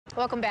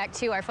Welcome back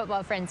to our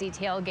Football Frenzy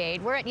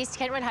tailgate. We're at East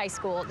Kentwood High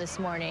School this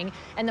morning,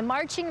 and the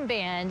marching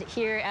band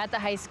here at the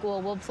high school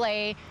will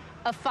play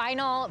a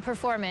final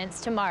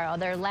performance tomorrow,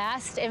 their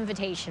last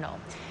invitational.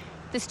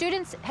 The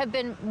students have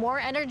been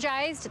more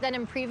energized than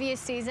in previous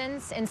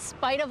seasons. In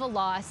spite of a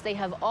loss, they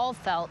have all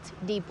felt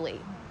deeply.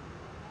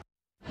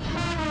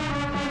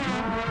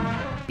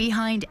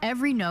 Behind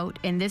every note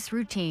in this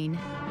routine,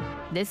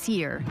 this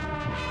year,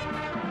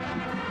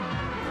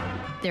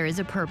 there is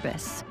a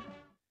purpose.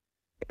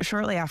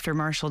 Shortly after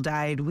Marshall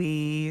died,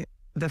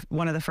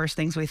 one of the first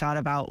things we thought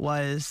about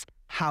was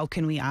how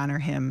can we honor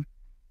him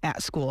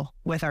at school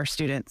with our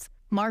students.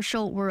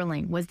 Marshall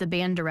Whirling was the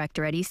band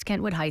director at East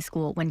Kentwood High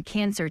School when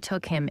cancer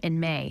took him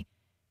in May.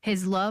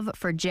 His love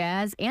for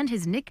jazz and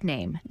his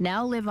nickname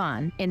now live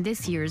on in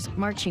this year's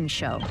marching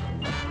show.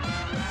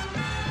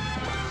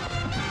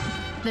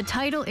 The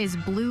title is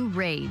Blue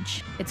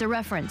Rage. It's a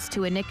reference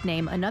to a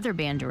nickname another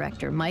band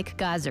director, Mike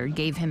Gozzard,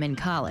 gave him in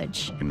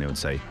college. And they would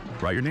say,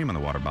 write your name on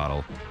the water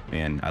bottle.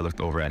 And I looked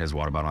over at his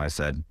water bottle and I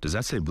said, does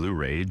that say Blue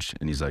Rage?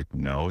 And he's like,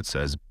 no, it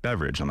says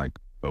beverage. I'm like,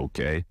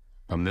 okay.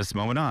 From this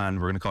moment on,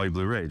 we're going to call you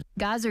Blue Rage.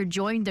 Gozzard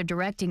joined the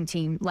directing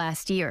team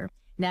last year.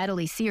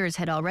 Natalie Sears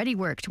had already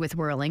worked with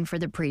Whirling for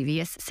the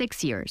previous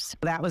 6 years.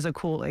 That was a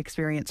cool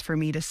experience for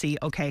me to see,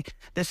 okay,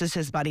 this is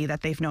his buddy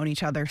that they've known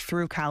each other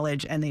through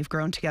college and they've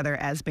grown together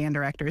as band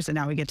directors, and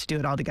now we get to do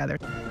it all together.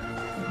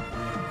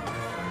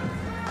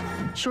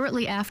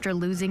 Shortly after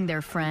losing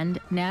their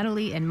friend,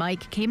 Natalie and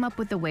Mike came up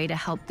with a way to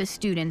help the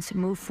students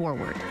move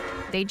forward.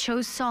 They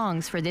chose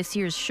songs for this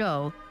year's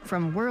show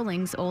from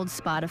Whirling's old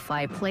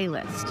Spotify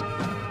playlist.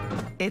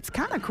 It's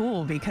kind of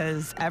cool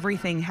because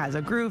everything has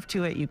a groove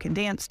to it. You can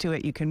dance to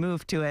it, you can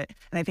move to it.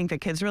 And I think the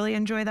kids really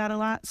enjoy that a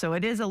lot. So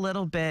it is a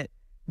little bit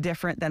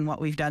different than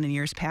what we've done in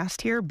years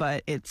past here,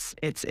 but it's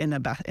in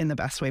the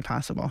best way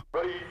possible.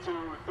 Ready,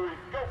 2, 3,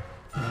 go.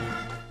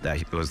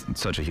 That was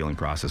such a healing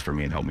process for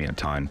me and helped me a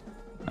ton.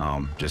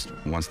 Just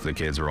once the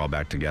kids were all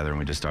back together and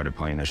we just started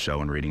playing this show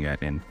and reading it,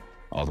 and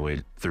all the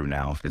way through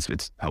now,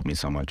 it's helped me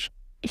so much.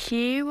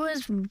 He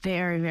was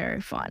very,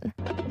 very fun.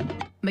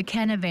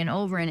 McKenna Van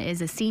Overen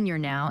is a senior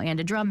now and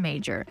a drum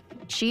major.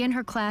 She and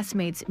her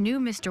classmates knew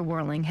Mr.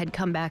 Whirling had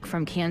come back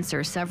from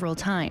cancer several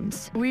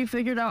times. We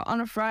figured out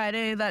on a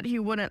Friday that he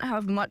wouldn't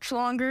have much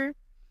longer.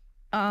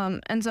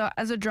 And so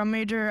as a drum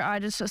major, I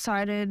just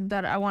decided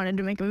that I wanted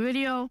to make a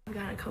video. We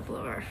got a couple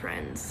of our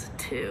friends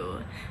to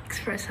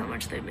express how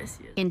much they miss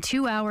you. In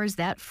 2 hours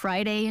that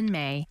Friday in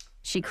May,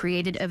 she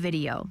created a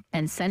video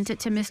and sent it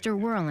to Mr.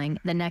 Whirling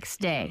the next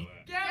day.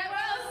 Get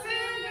well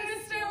soon,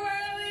 Mr.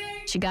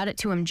 Whirling! She got it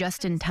to him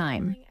just in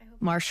time.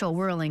 Marshall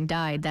Whirling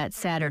died that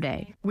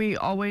Saturday. We're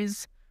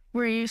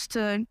used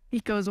to, he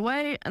goes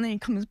away and then he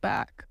comes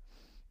back.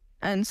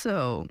 And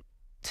so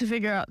to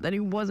figure out that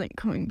he wasn't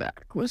coming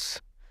back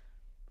was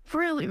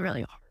really,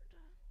 really hard.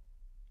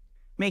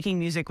 Making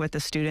music with the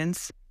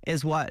students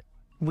is what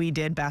we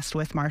did best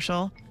with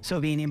Marshall. So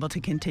being able to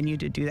continue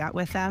to do that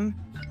with them,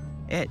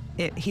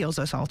 it heals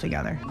us all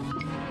together.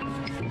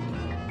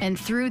 And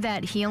through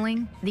that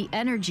healing, the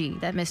energy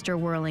that Mr.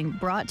 Whirling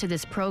brought to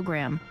this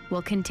program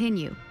will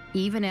continue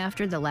even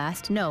after the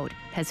last note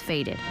has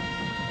faded.